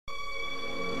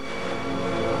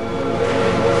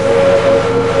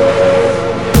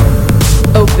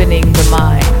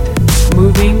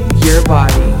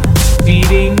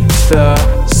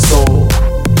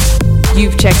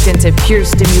to Pure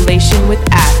Stimulation with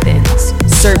Athens,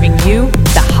 serving you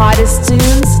the hottest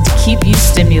tunes to keep you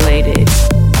stimulated.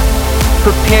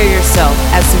 Prepare yourself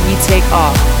as we take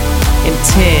off in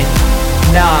 10,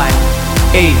 9,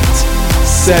 8,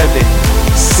 7,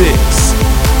 6,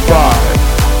 5,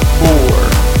 4,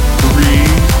 3,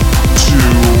 2,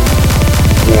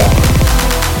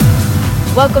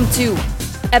 1. Welcome to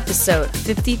episode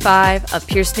 55 of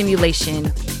Pure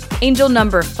Stimulation, angel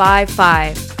number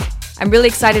 55. I'm really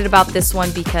excited about this one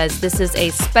because this is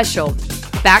a special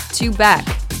back-to-back,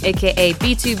 aka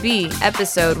B2B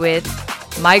episode with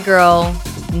my girl,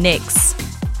 Nyx.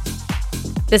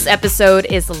 This episode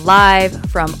is live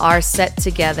from our set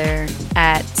together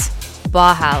at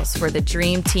Bauhaus for the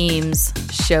Dream Teams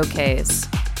showcase.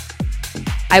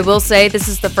 I will say this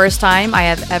is the first time I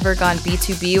have ever gone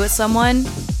B2B with someone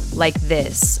like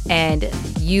this, and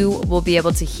you will be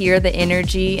able to hear the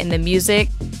energy and the music.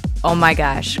 Oh my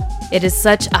gosh, it is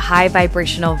such a high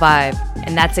vibrational vibe,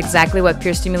 and that's exactly what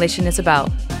Pure Stimulation is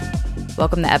about.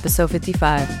 Welcome to episode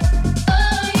 55.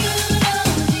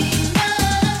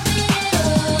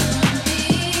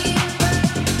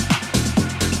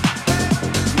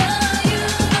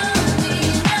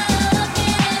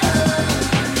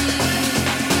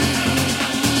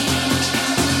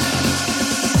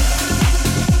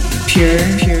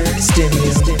 Pure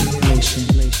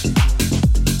Stimulation.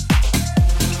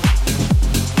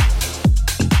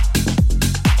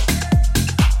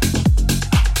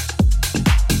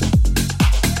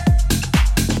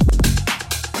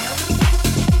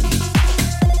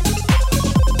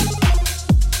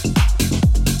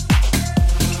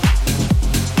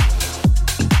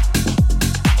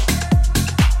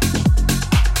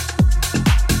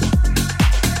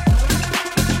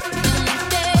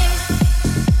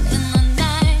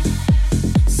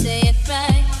 Say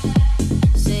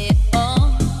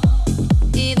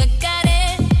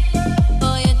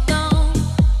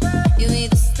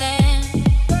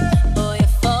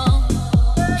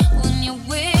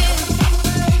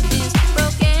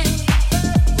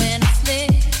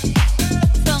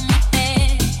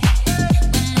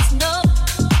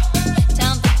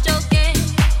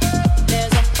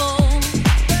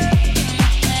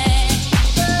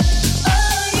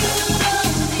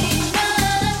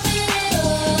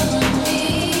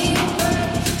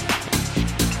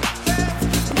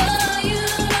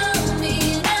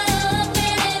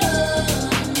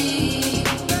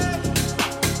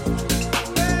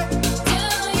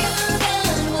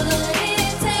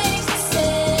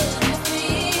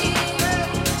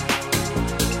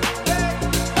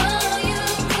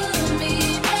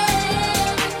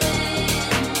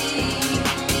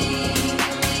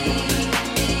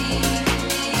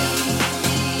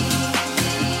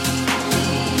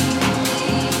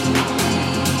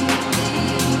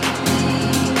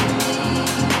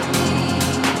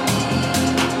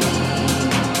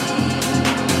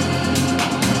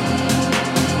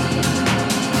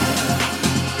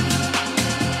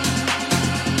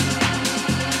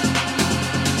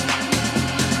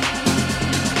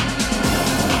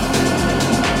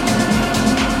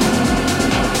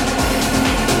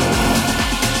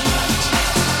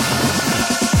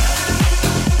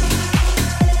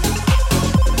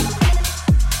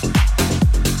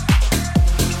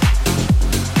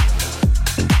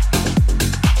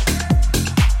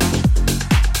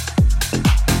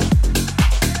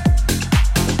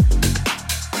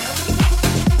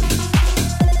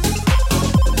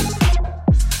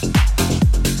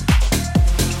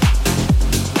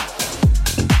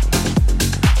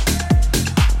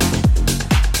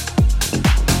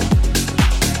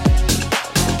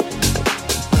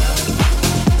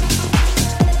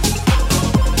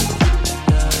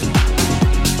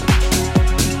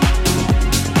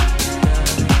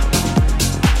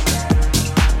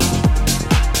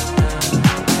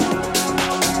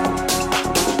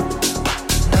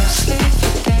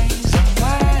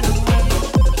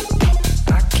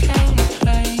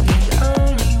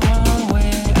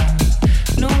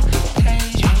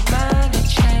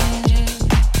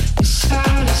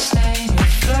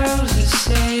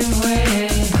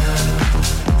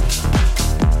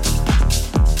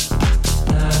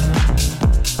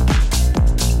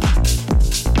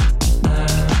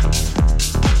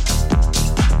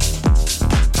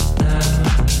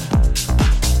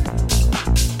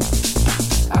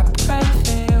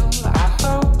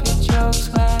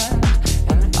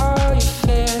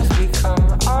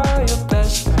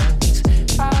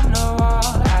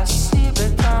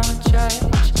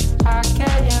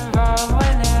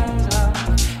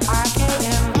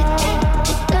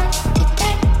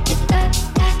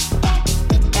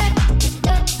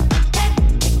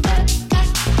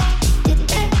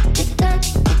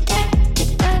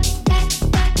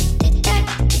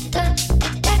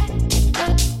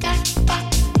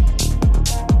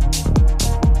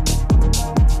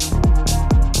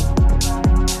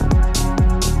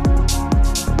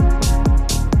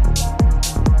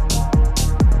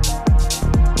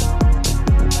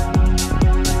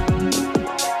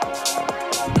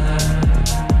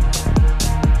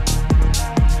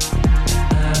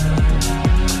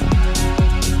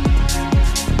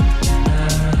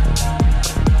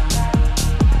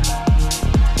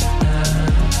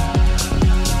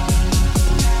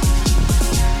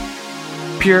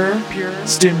Pure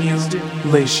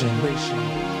Stimulation.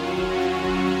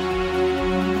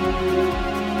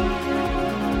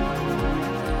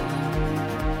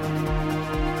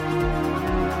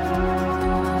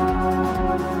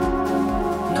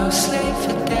 No sleep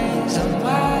for days, I'm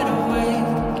wide awake.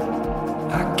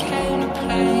 I came to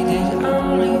play, there's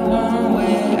only one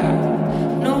way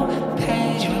out. No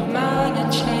page with minor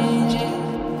changes.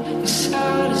 It's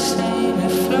all the same, it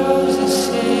flows the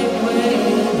same way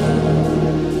now.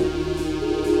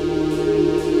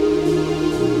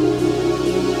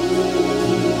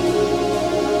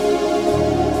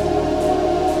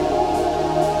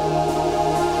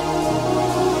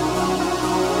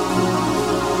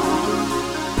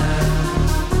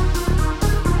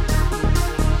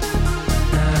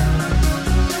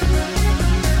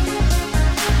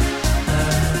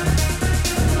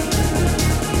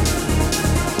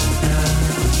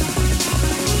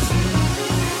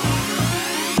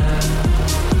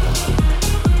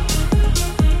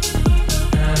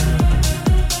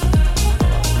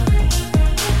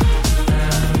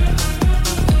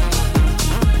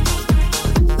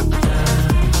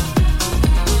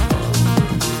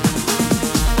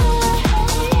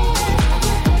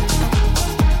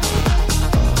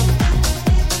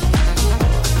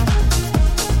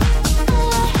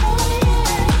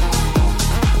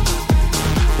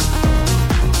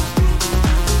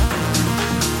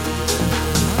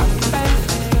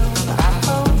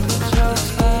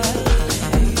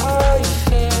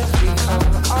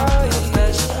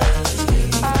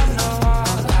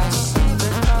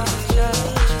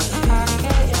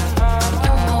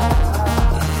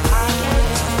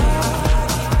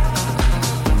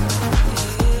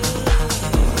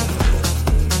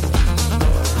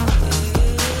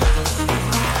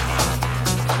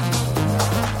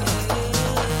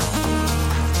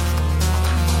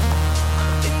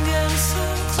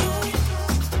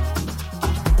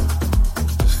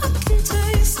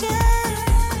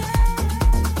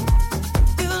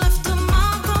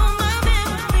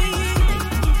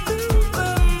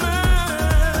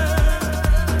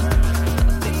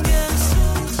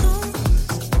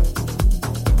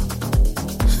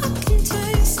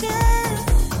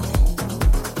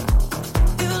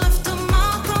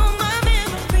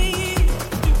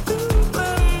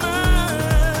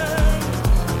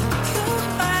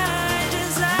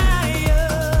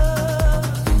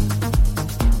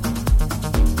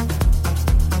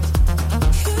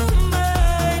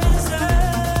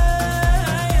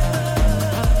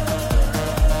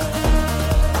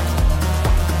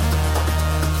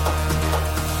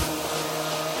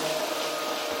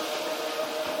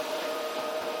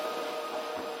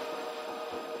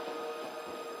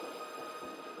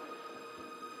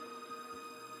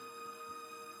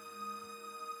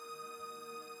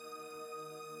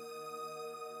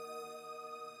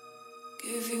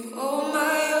 Give you all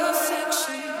my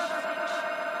affection.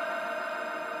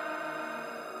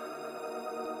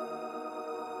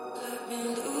 Let me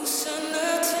loosen the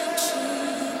tension.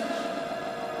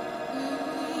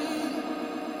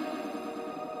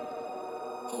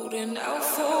 Holding out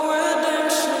for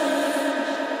redemption.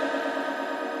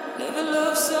 Never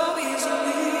loved so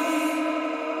easily.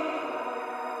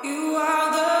 You are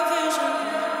the vision.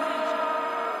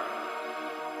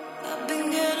 I've been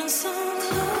getting so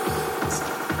close.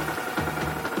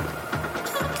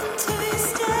 I can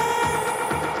taste it.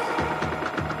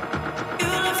 You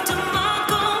left a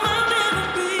mark on my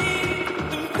memory.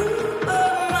 And you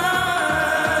are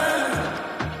mine.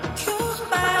 You're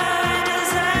my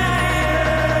desire.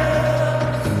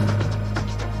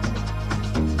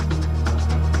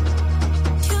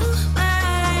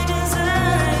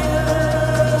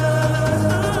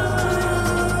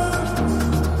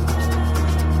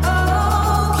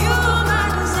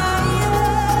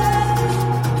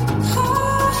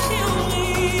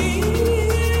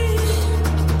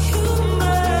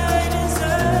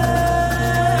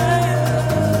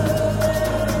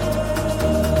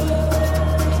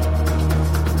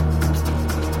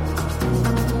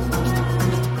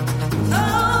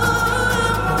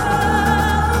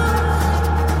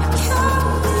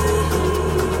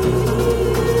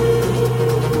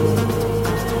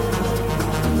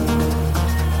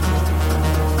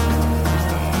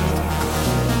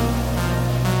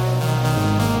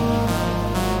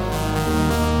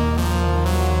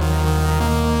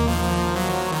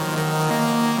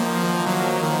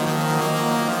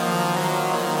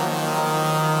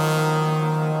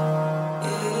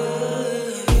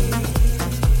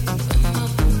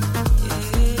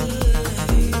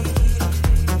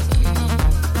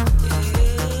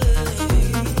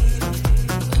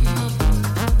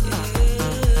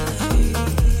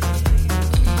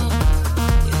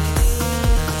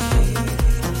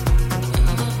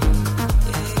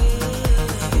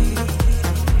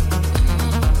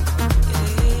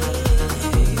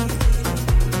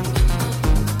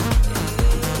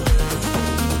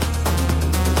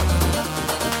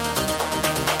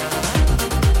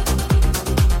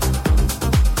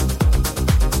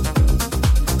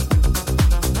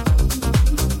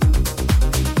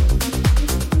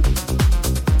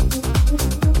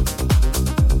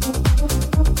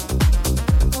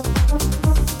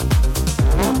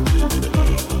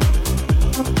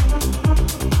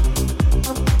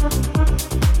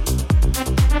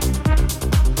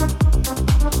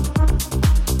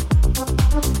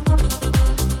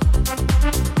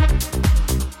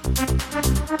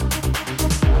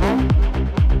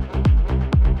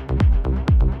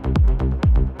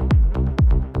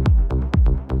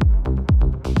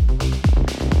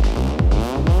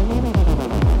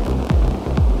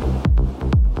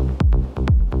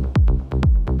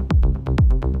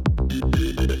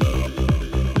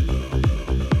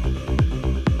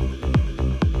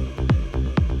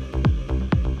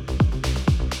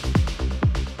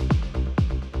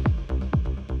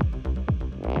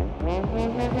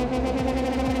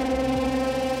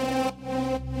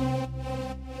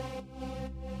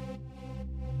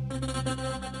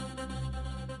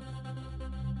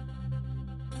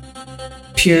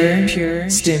 Pure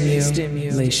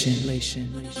stimulation.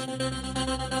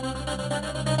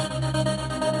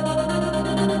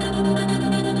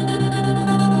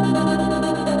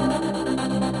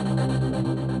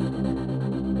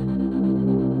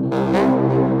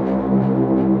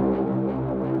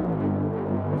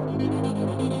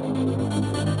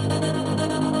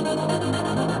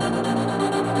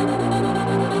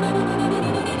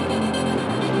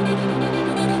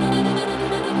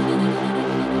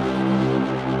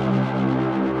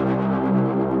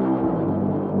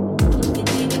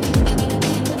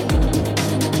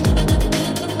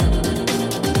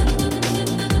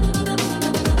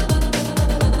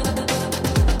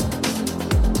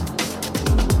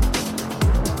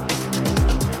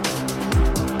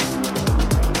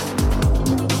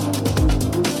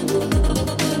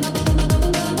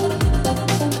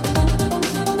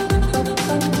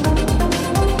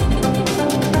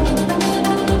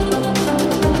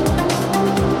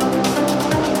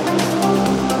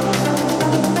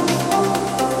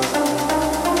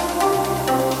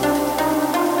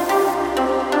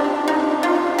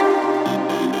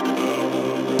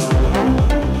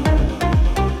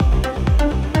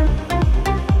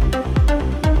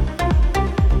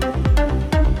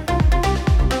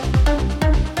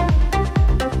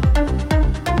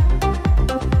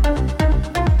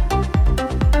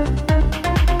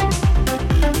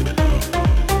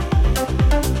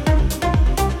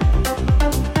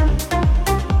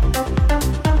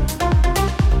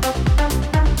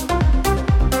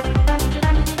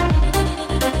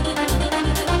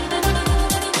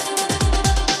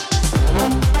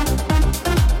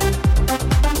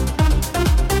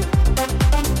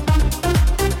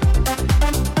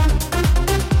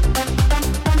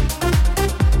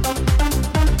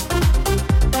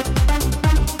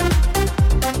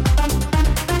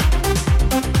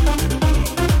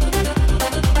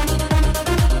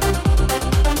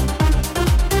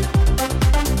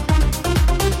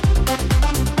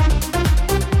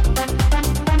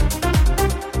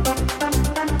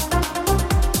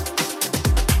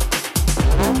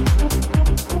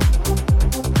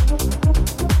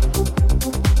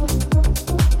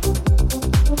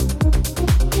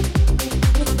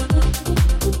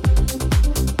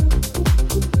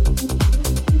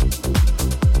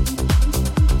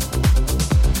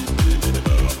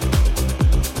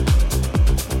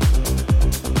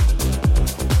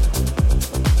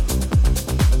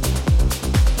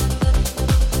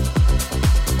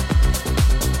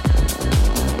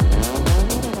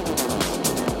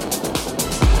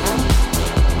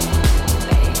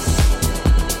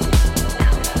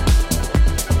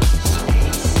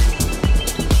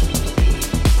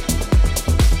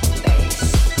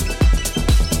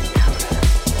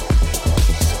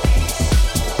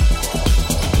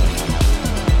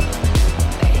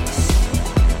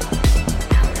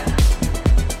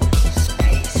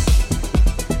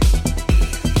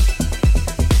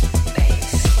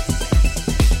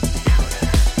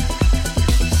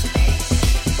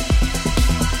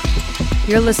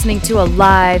 You're listening to a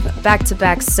live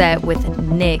back-to-back set with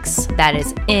Nyx, that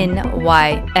is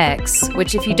NYX,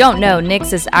 which if you don't know,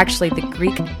 Nyx is actually the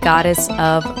Greek goddess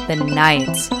of the night.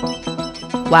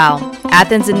 Wow,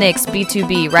 Athens and Nyx,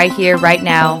 B2B, right here, right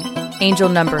now, angel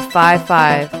number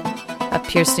 55 of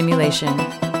Pure Stimulation.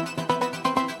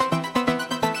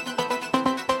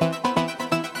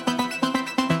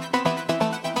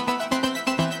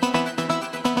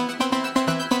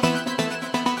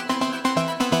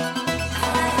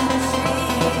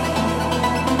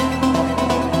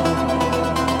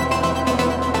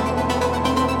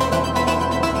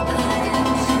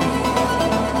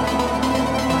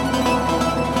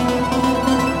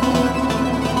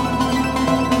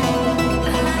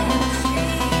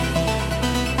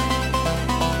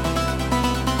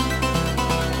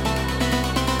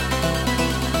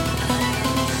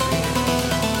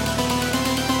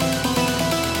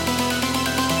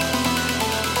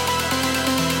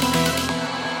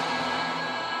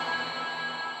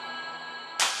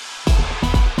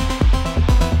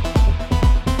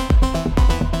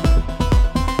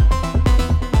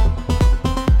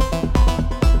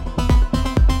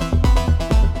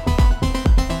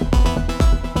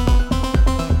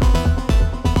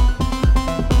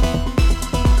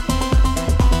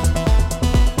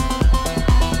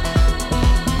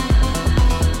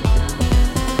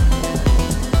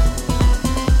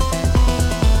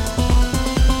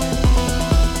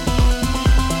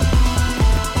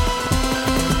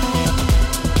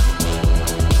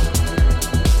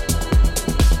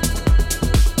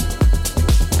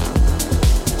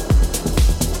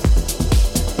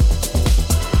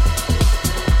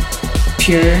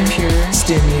 Pure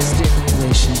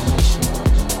stimulation.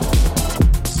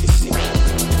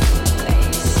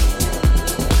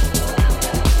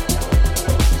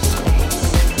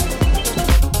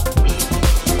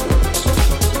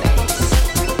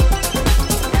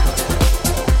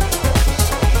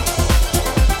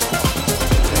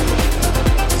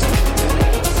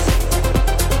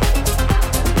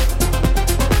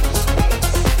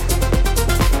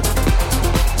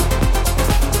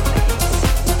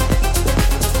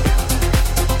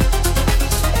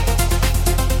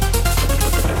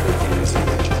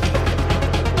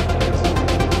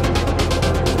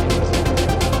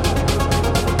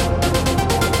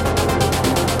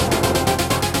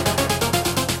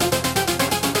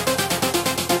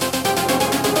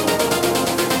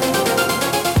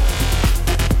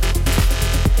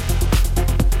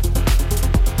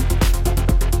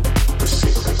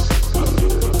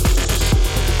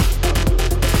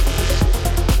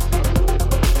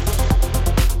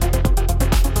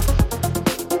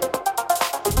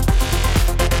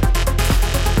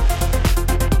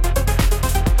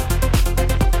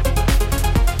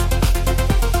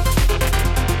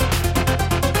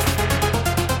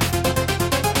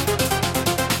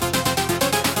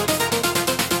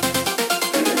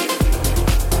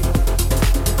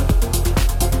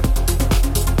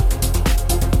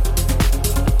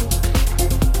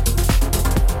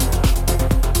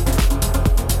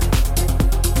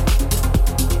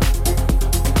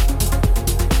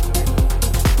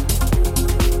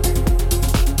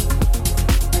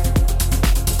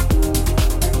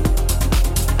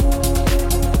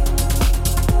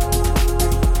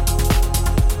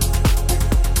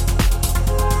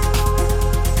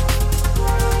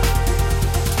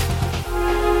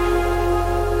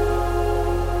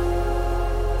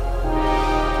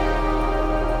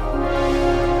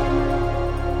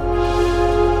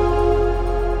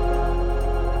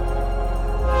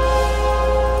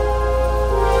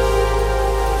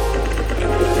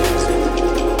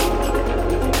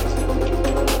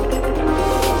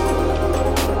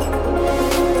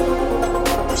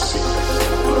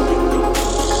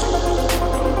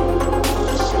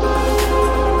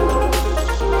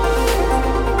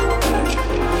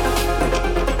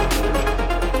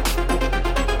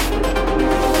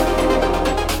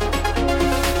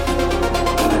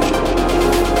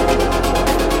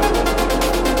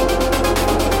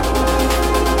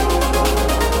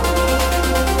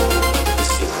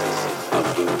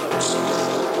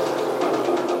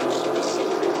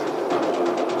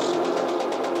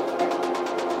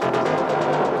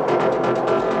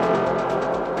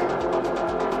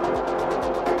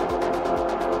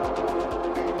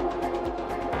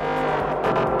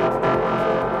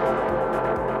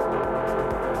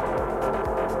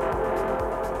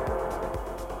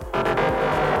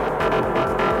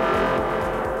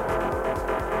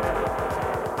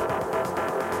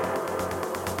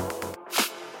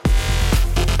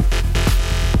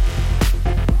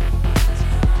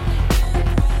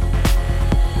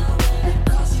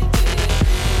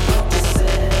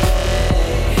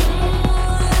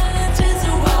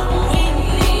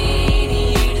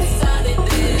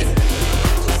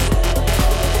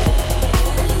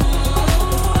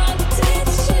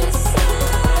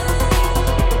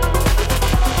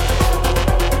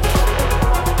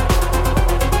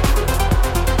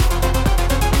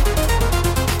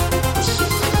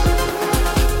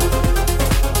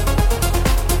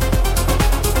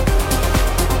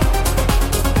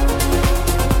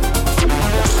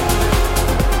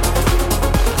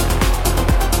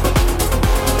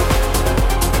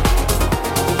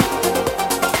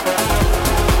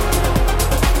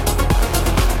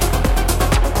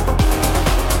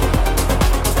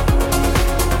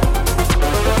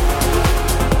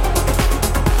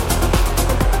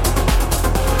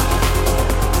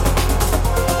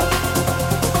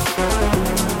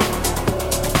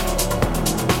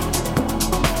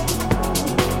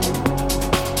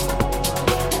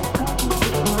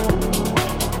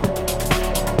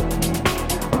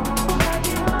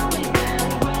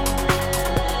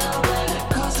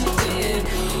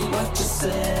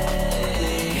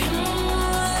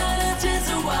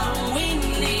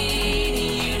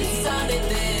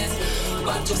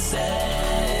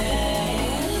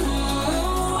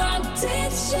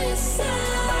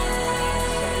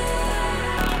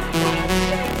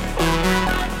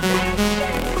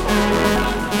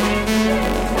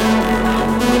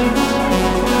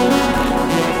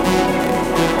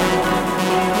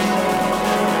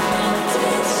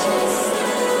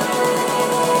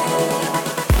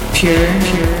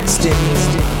 Pure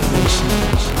stimulation.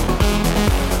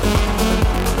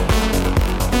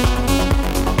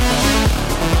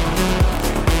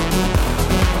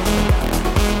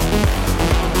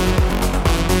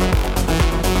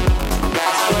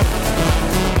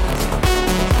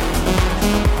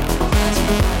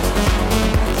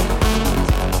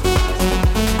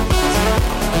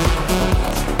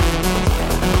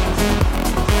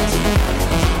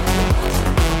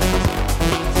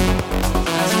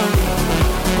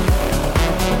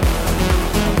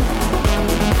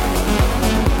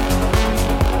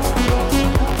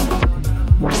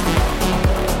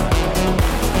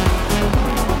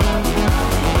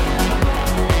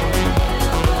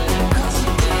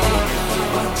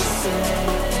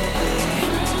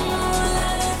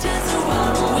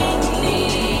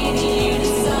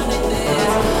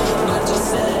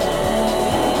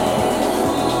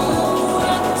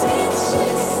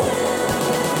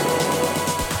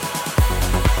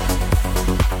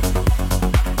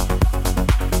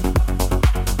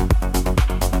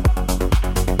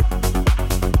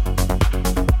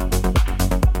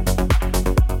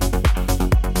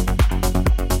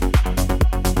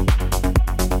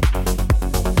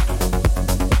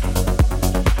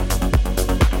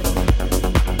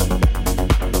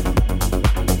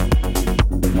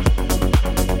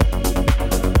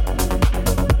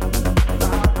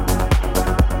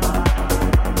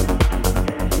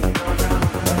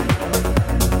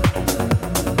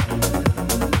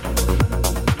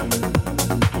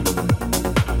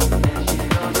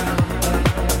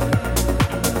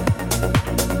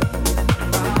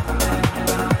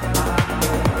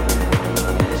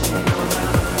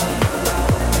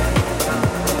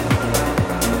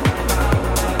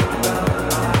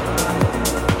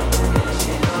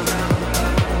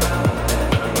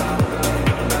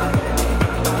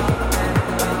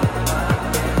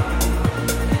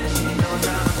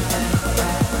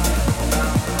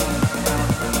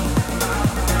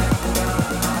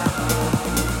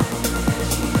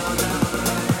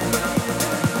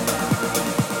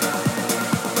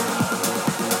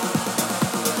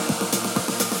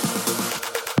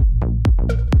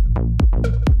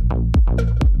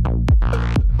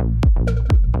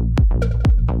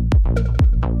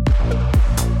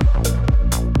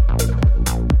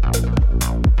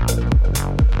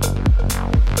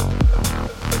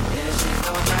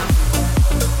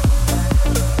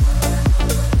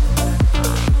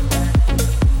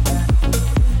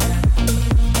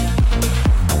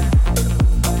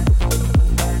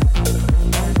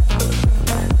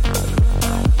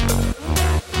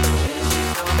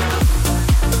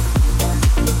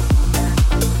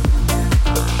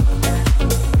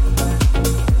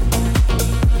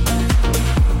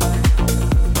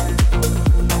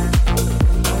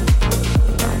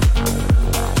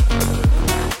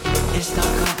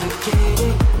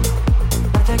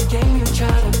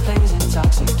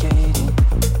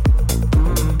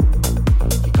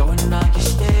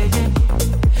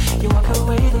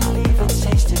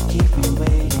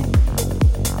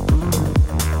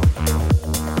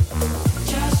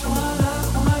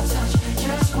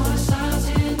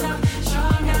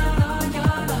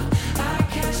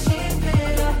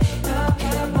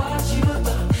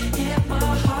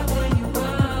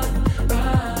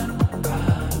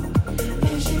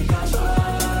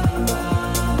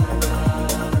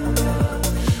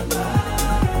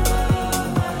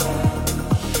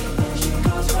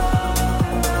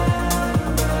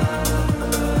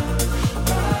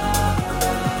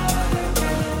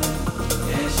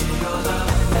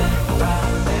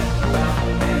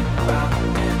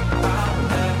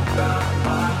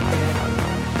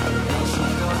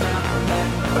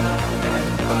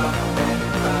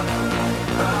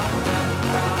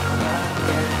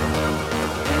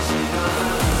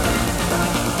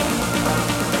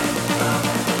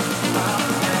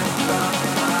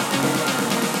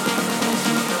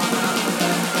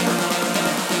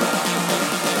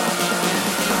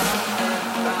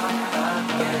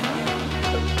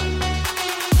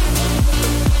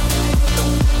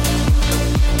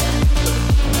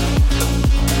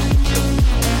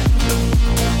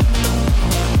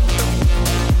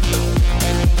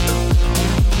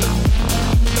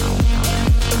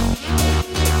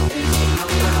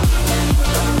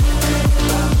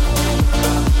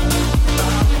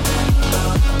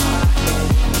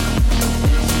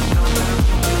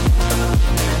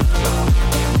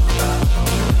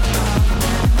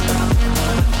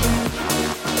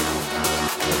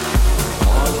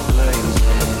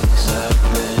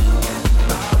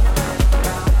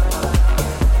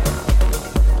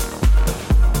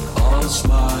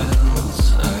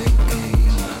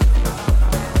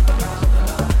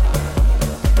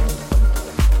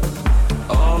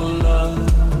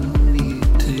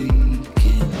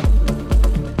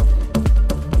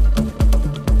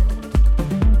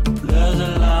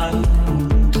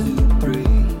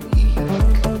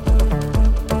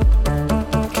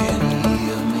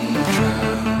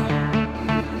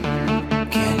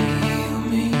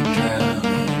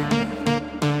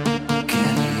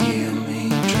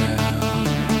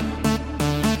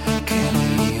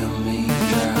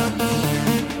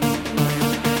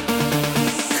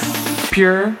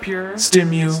 Pure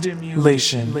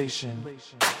stimulation.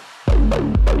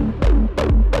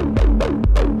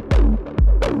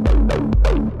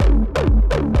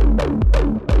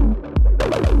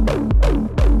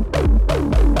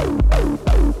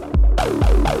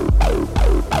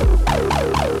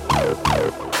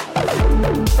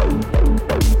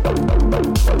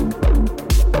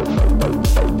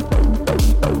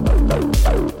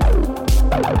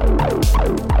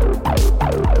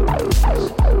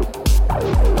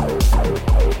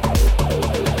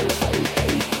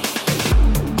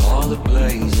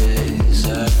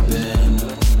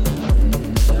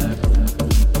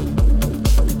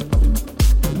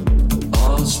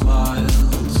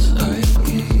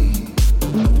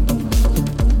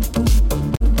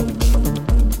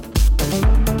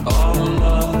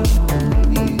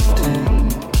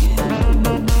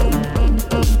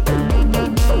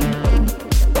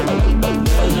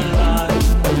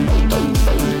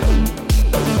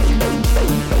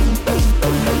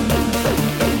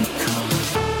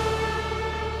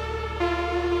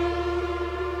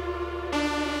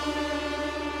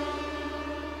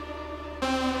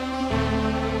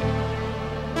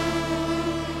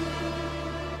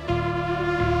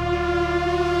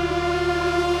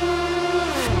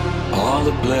 All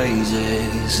the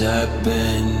places I've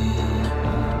been,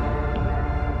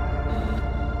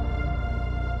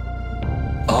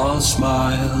 all the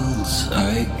smiles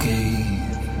I gave,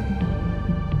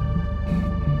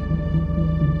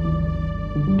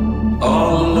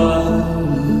 all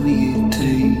love you've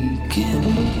taken.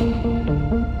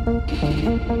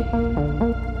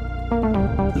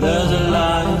 There's a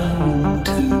line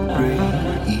to break.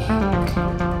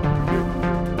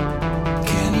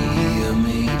 Can you hear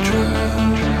me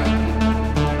drown?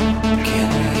 Can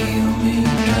you hear me drown? Can you hear me drown? Can you hear me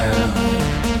drown?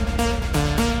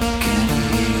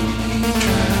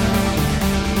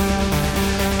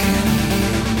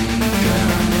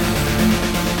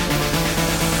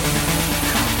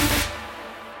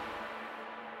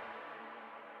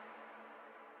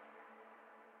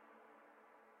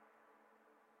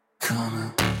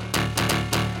 Coming.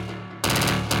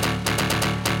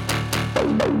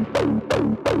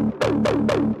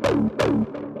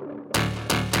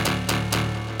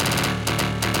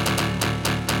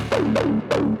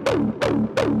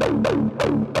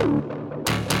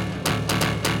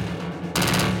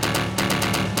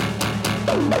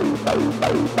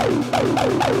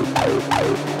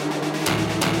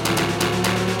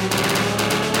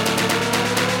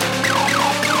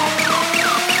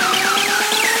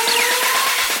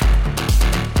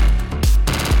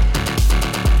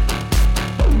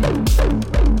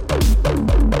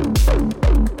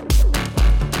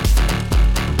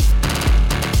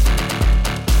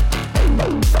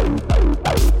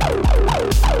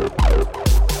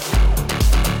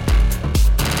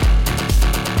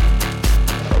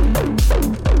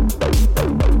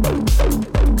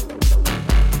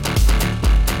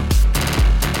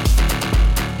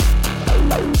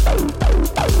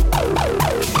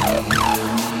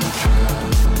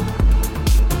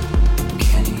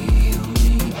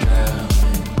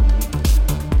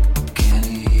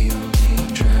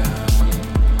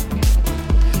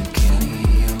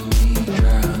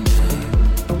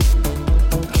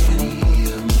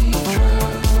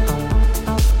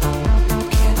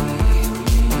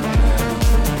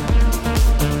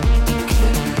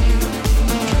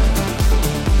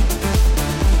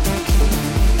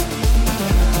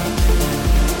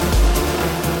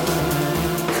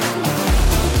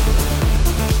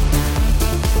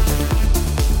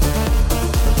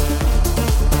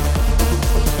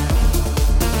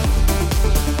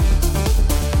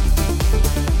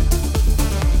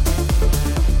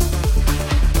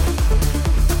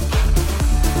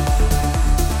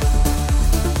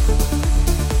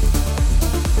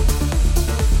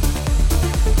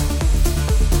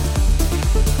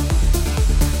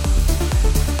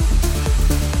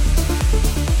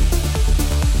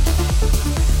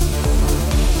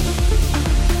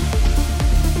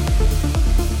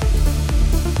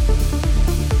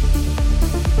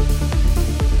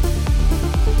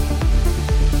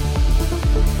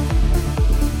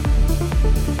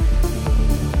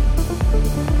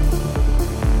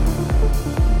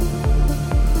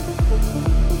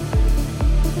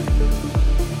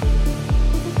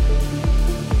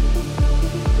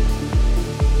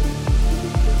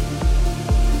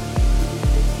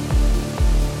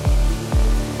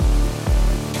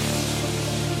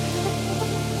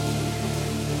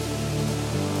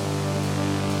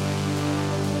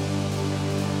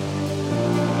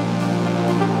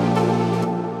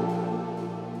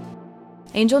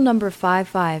 Angel number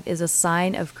 55 is a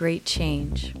sign of great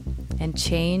change, and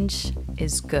change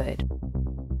is good.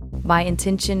 My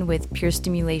intention with Pure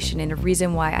Stimulation, and a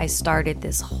reason why I started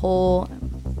this whole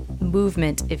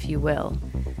movement, if you will,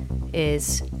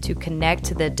 is to connect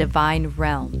to the divine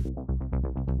realm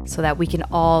so that we can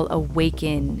all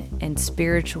awaken and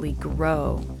spiritually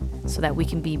grow so that we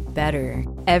can be better.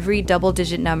 Every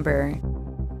double-digit number,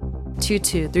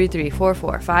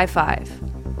 22334455,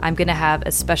 I'm going to have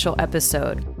a special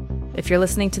episode. If you're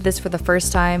listening to this for the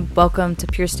first time, welcome to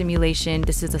Pure Stimulation.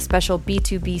 This is a special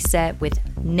B2B set with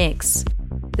Nyx.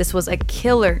 This was a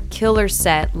killer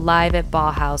set live at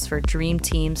Bauhaus for Dream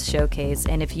Team's showcase.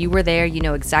 And if you were there, you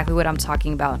know exactly what I'm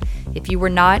talking about. If you were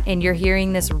not and you're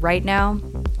hearing this right now,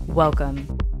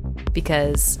 welcome.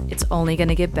 Because it's only going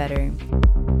to get better.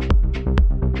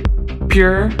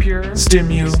 Pure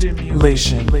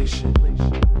Stimulation.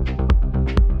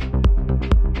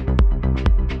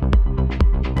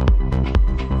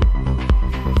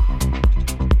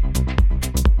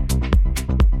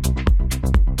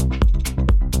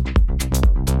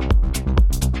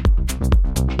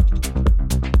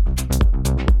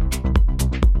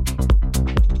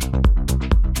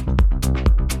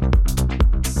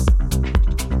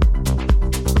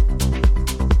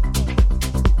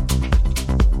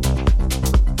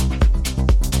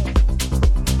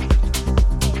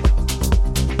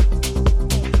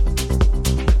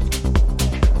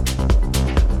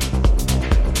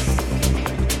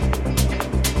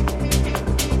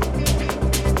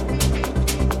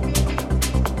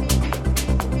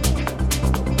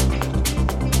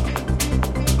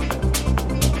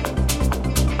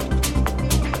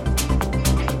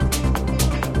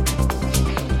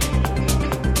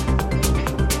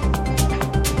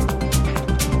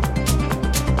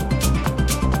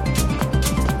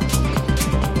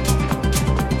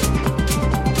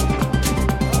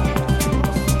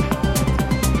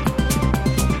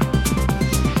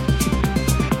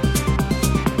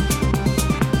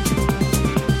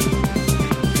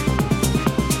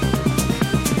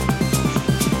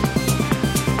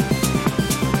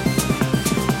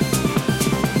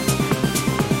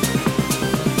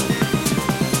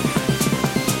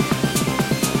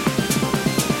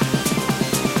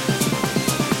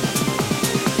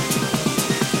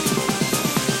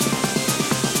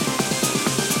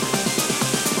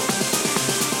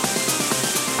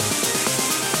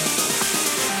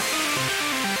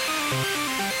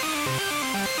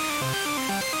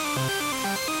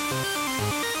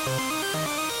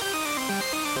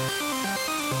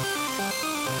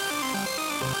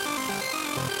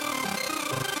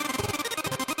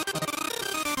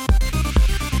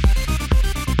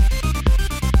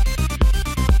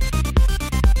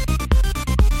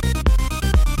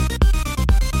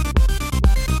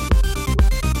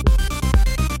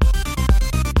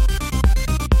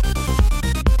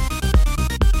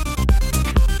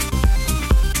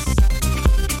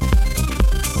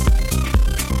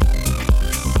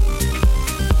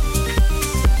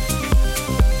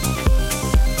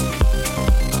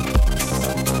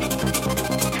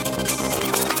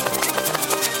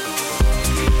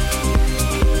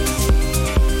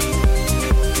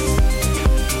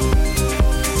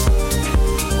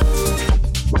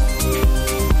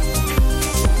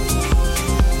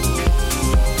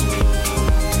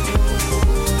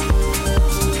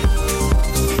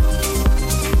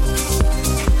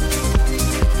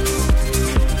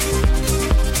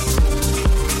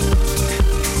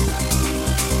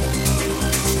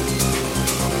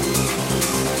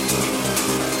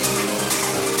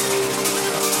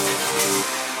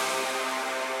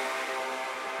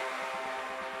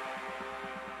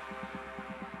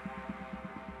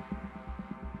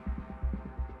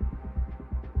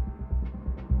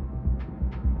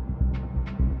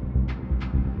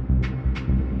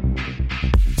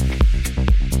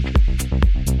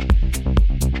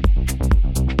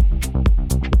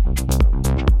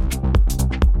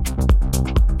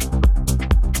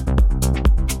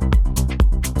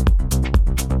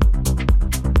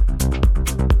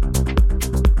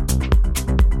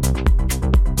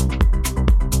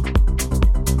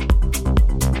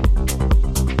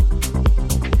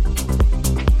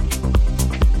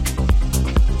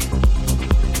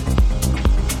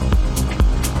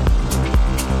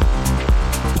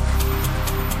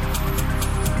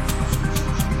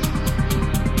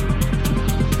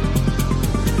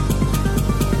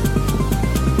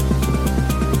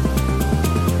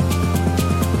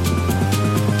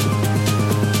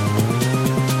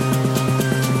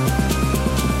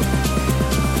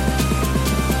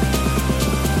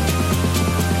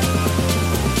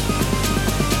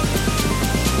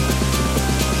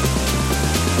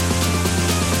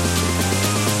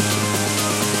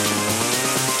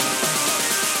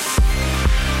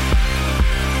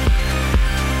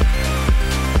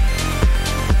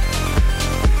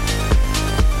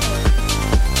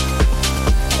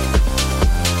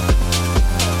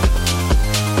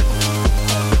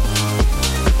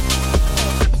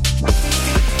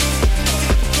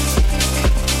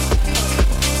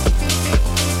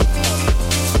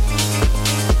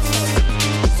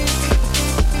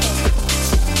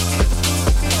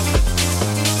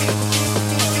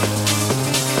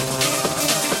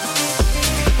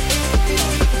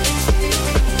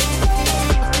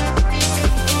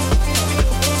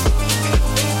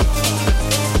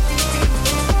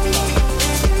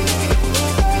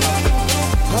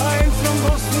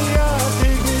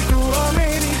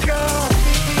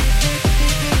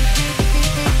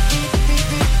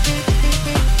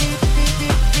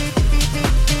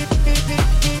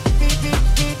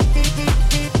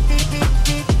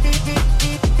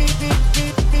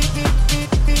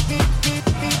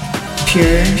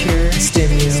 Pure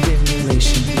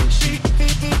stimulation.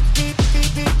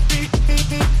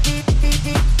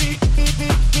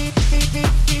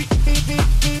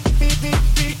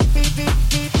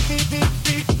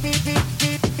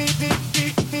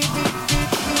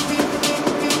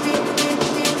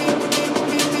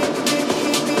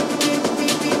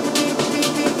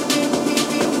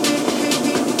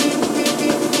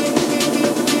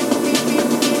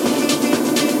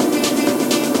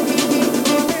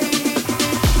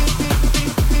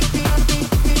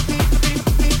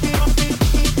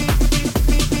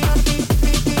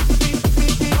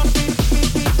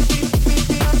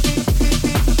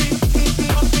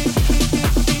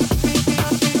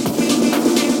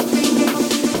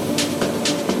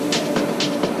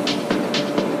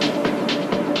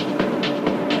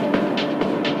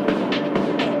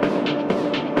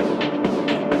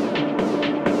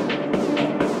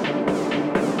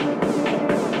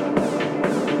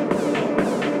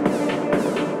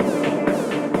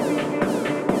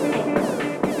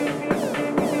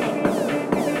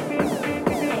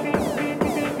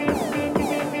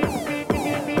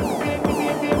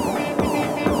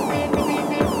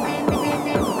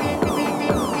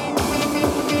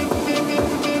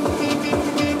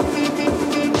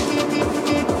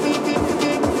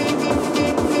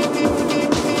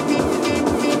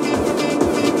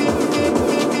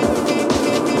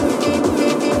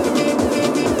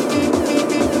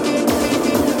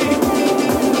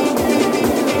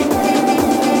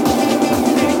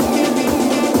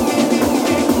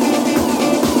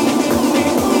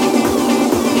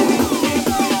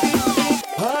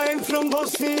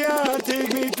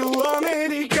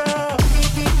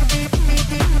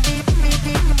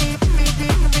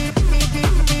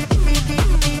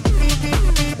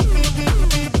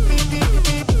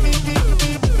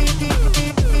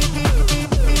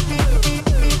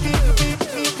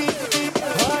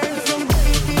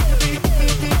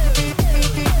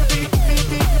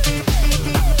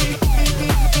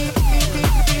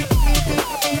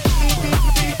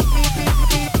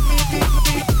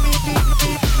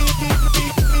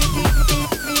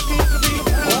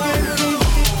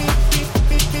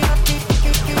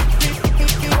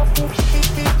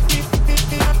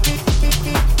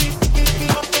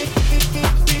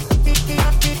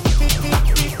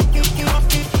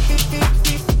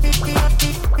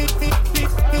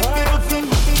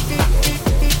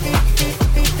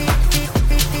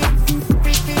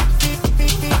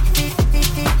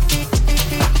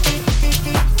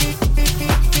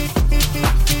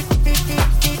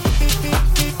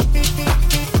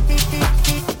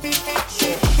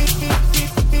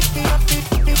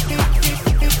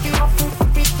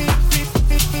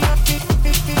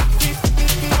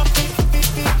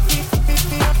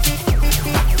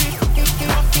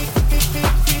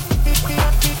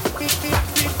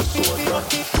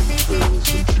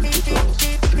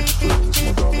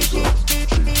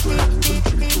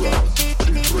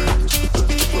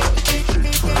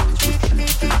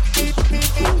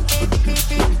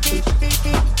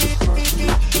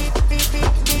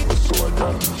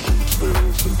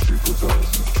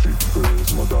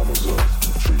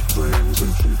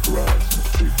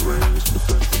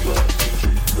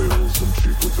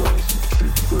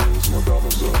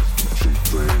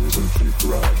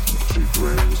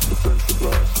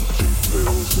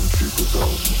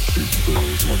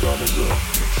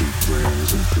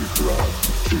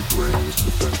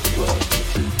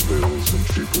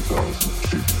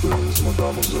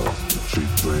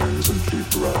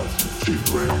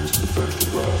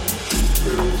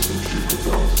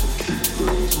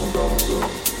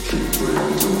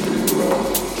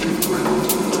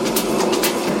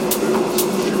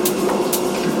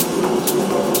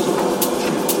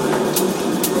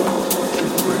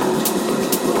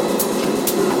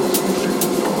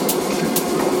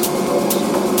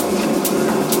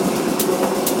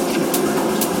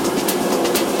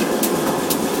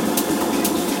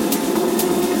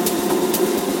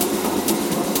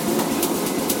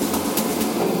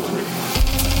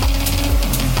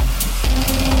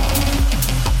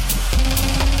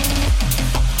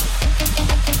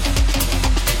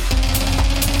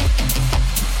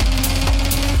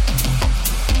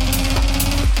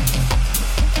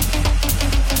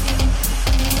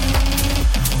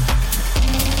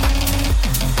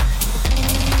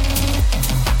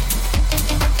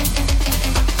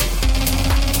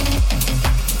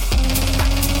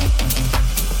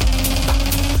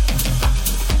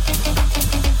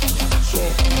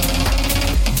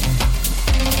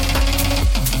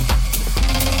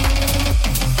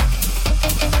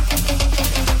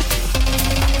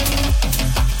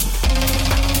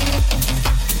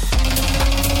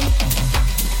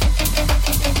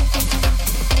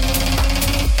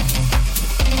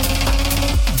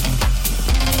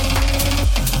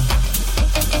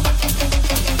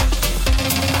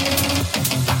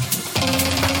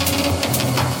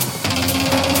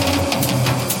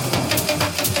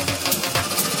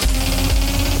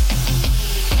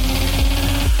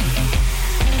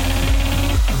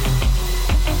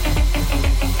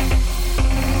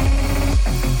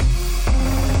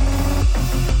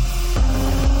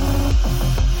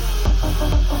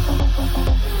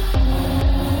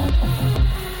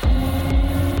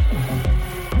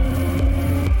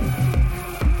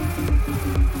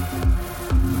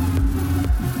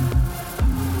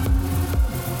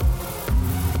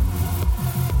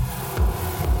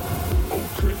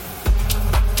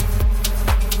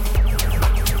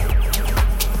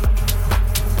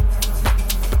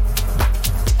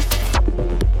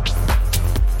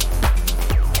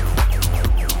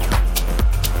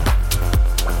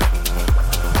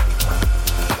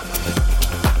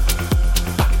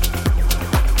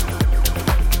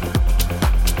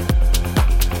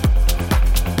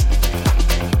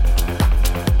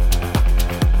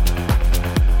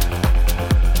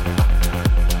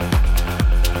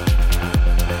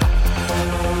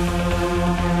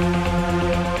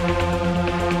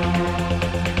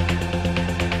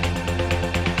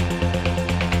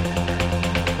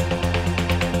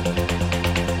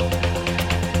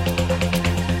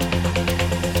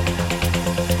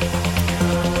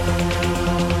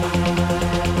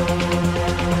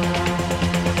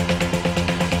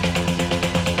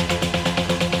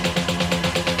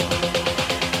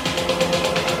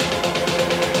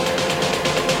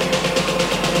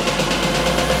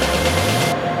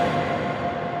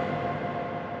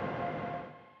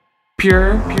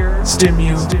 Pure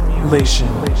stimulation.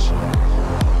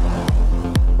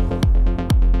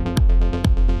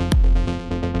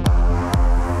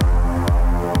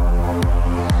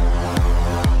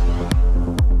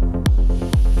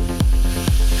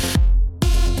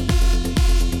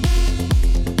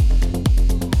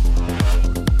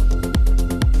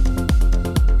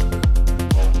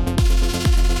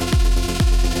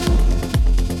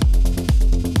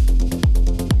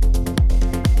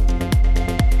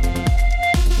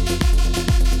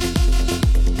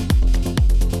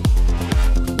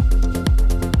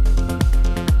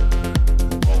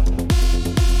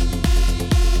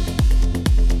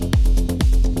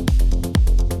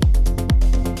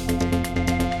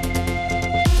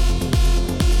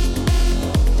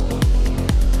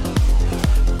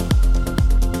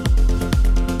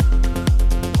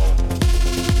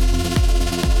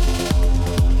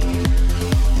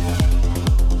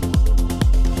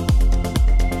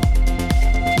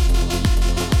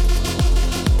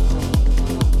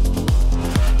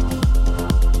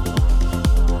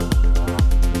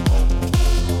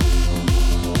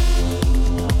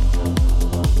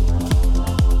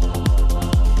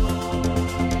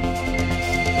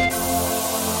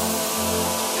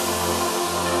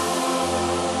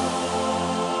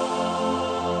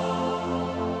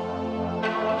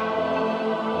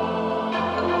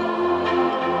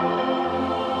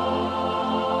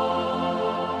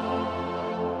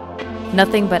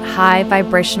 Nothing but high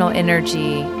vibrational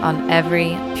energy on every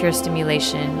Pure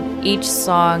Stimulation. Each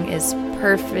song is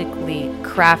perfectly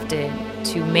crafted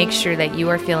to make sure that you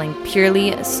are feeling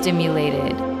purely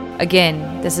stimulated.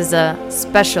 Again, this is a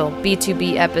special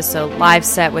B2B episode live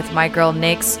set with my girl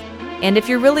Nyx. And if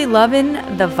you're really loving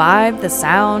the vibe, the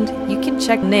sound, you can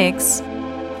check Nyx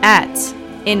at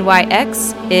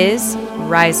NYX is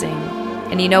Rising.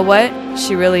 And you know what?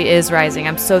 She really is rising.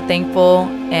 I'm so thankful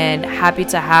and happy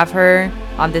to have her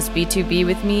on this B2B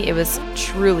with me. It was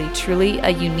truly a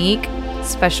unique,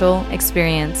 special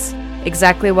experience.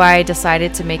 Exactly why I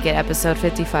decided to make it episode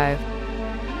 55.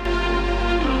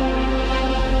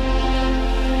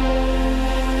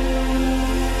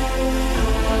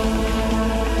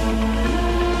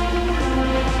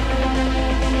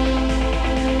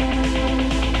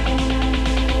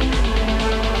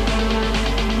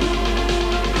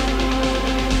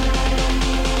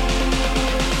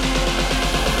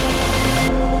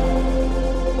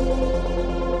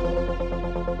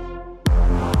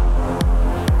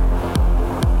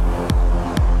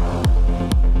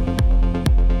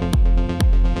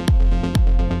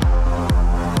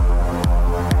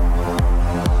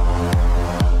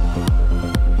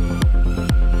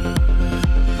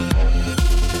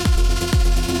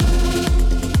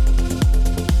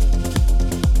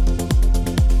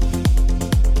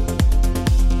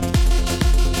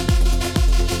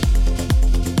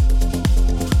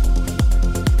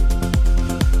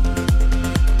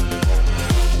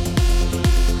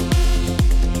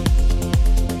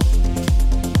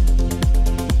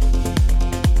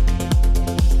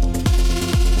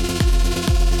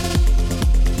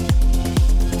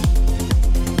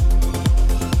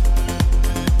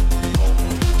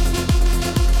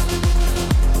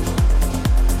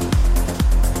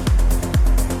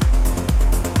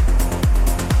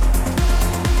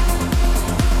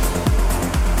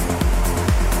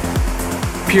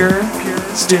 Pure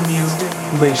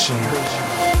stimulation.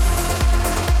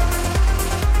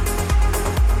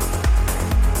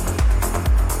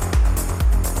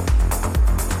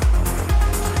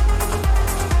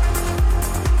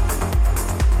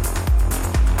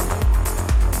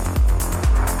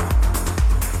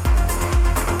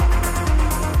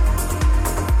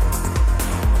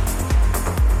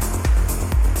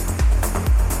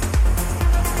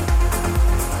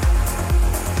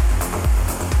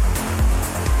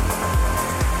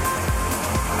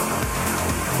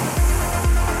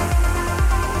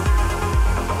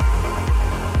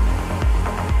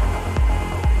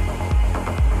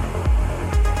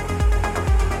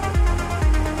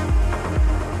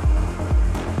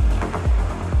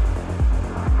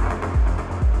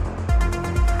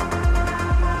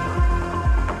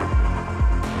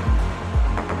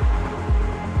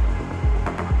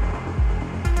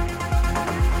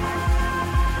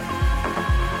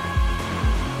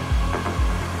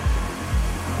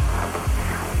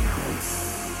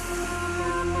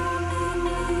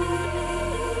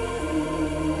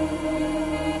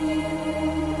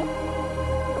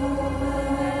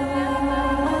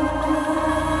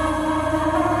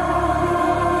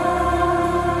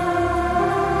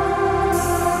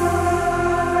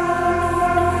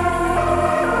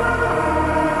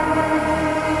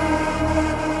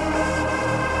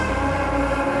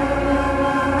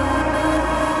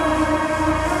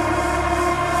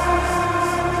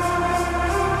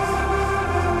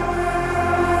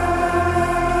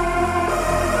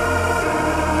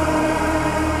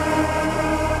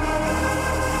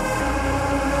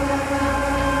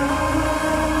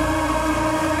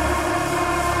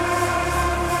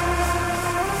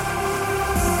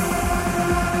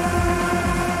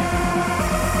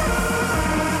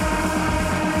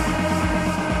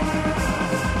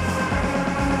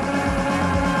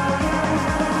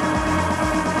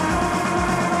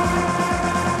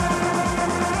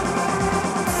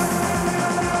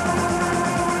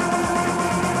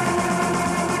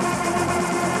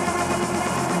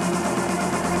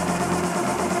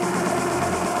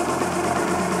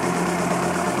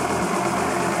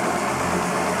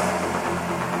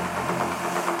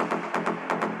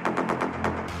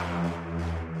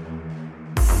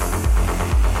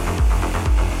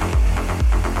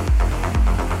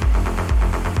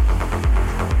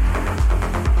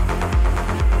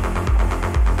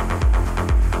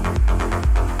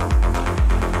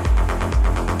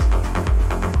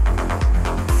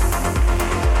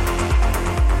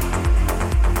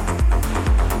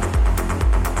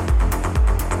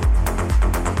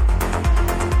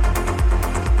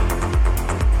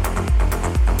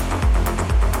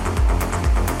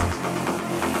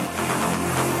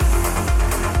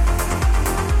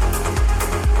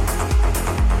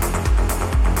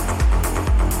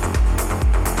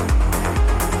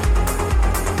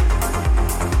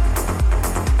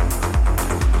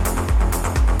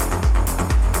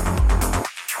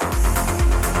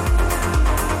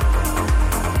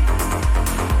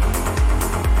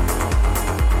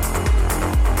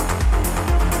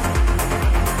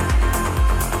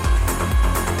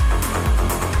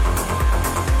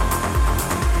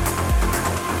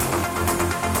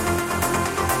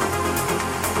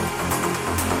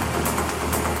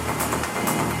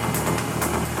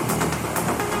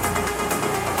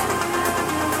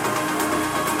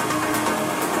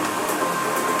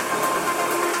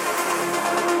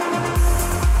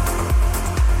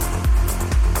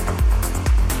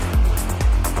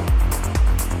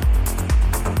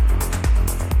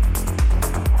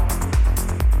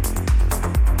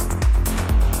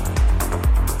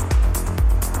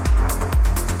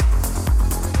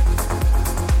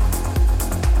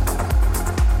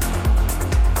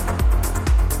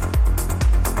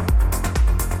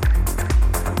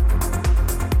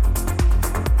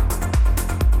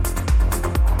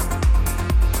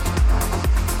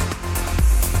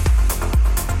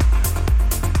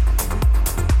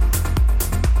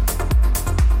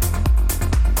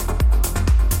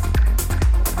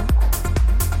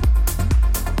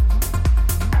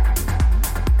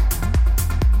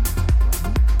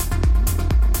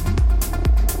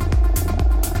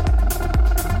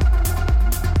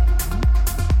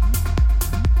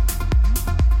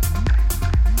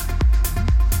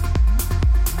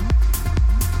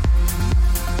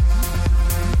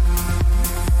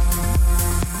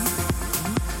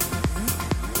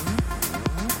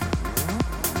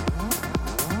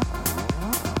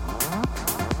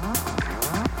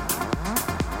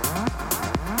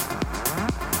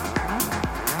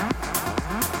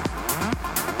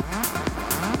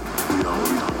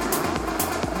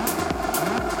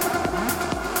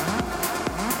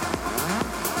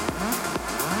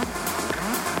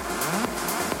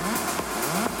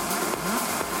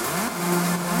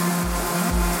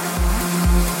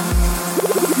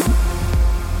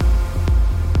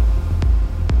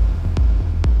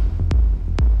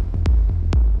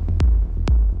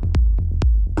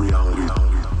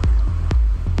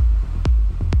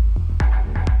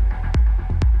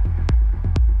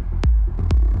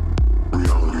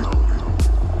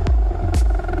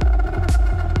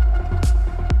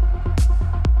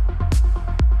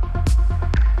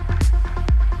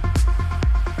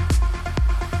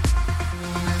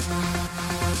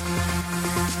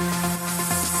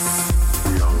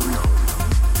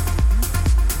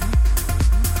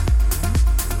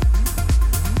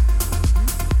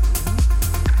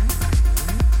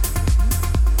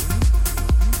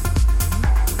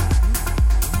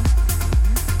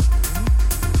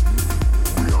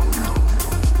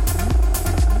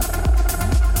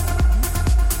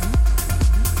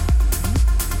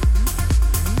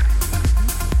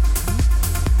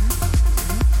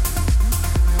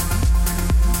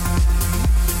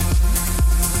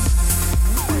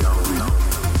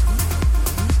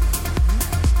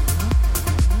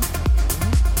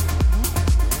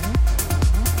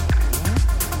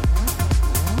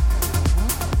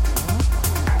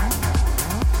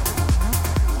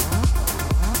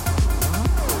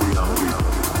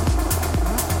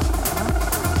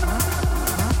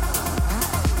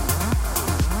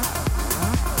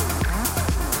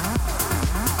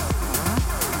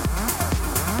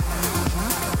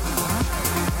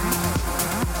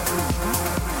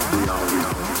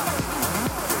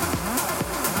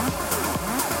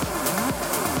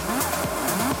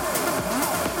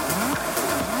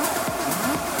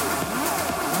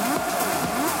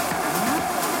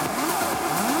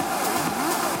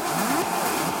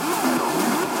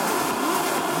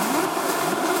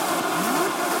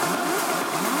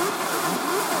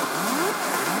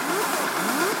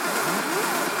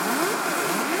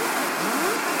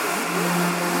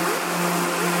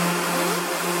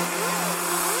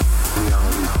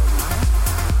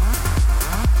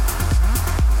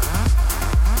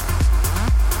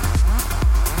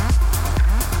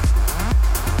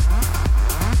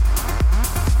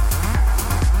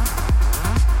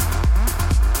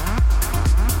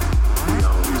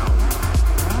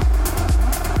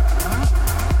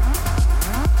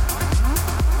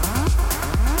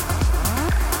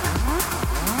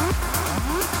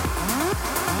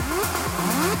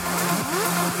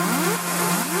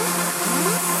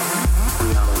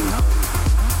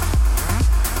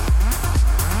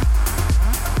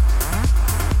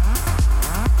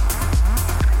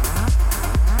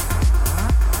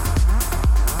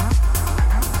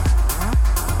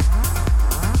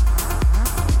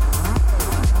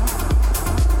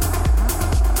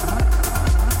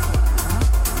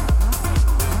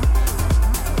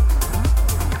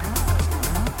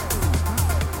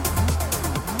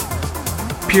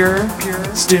 Pure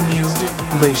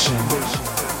Stimulation.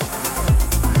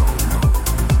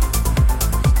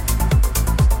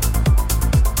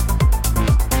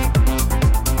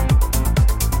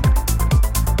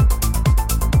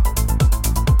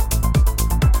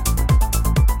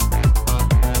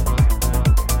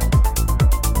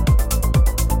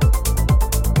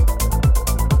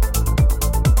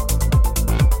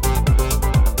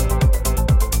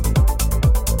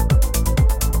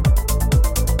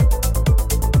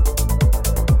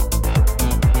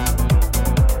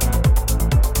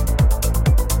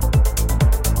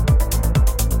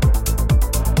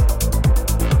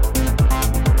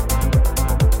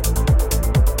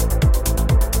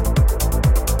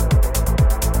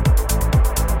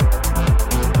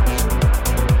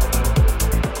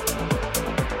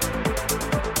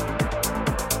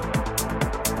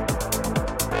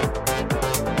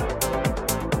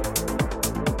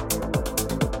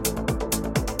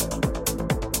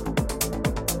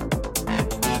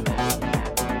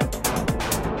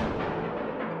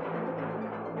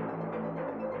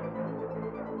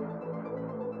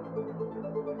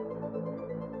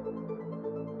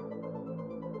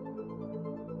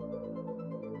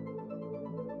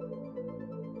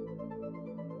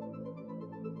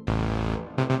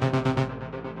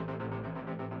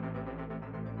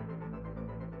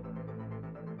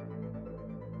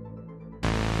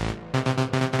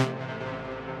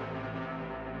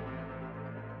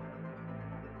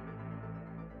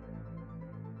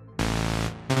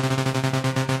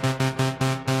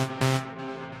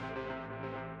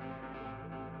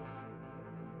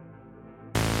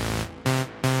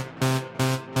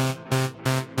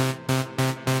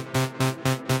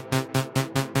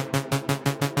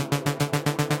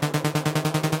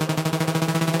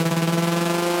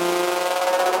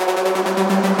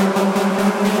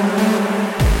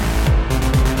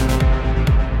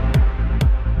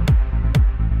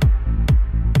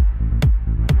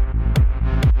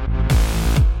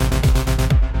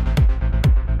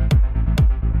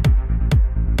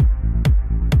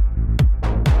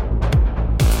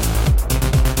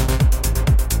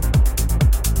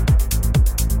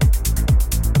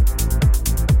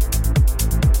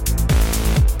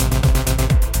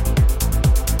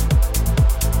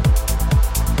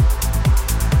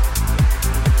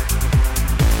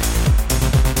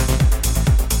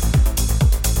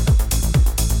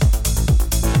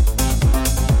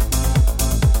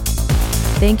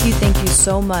 Thank you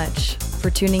so much for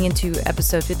tuning into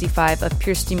episode 55 of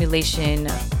Pure Stimulation,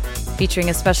 featuring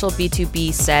a special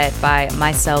B2B set by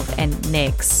myself and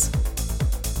Nyx.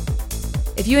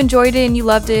 If you enjoyed it and you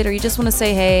loved it, or you just want to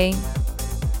say hey,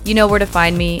 you know where to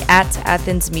find me, at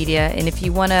Athens Media. And if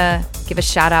you want to give a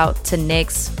shout out to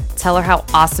Nyx, tell her how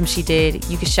awesome she did,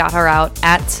 you can shout her out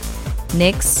at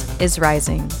Nyx is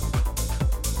Rising.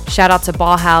 Shout out to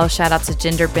Ballhouse, shout out to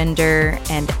Genderbender,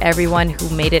 and everyone who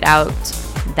made it out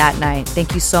that night.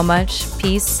 Thank you so much.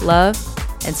 Peace, love,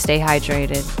 and stay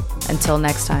hydrated. Until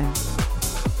next time.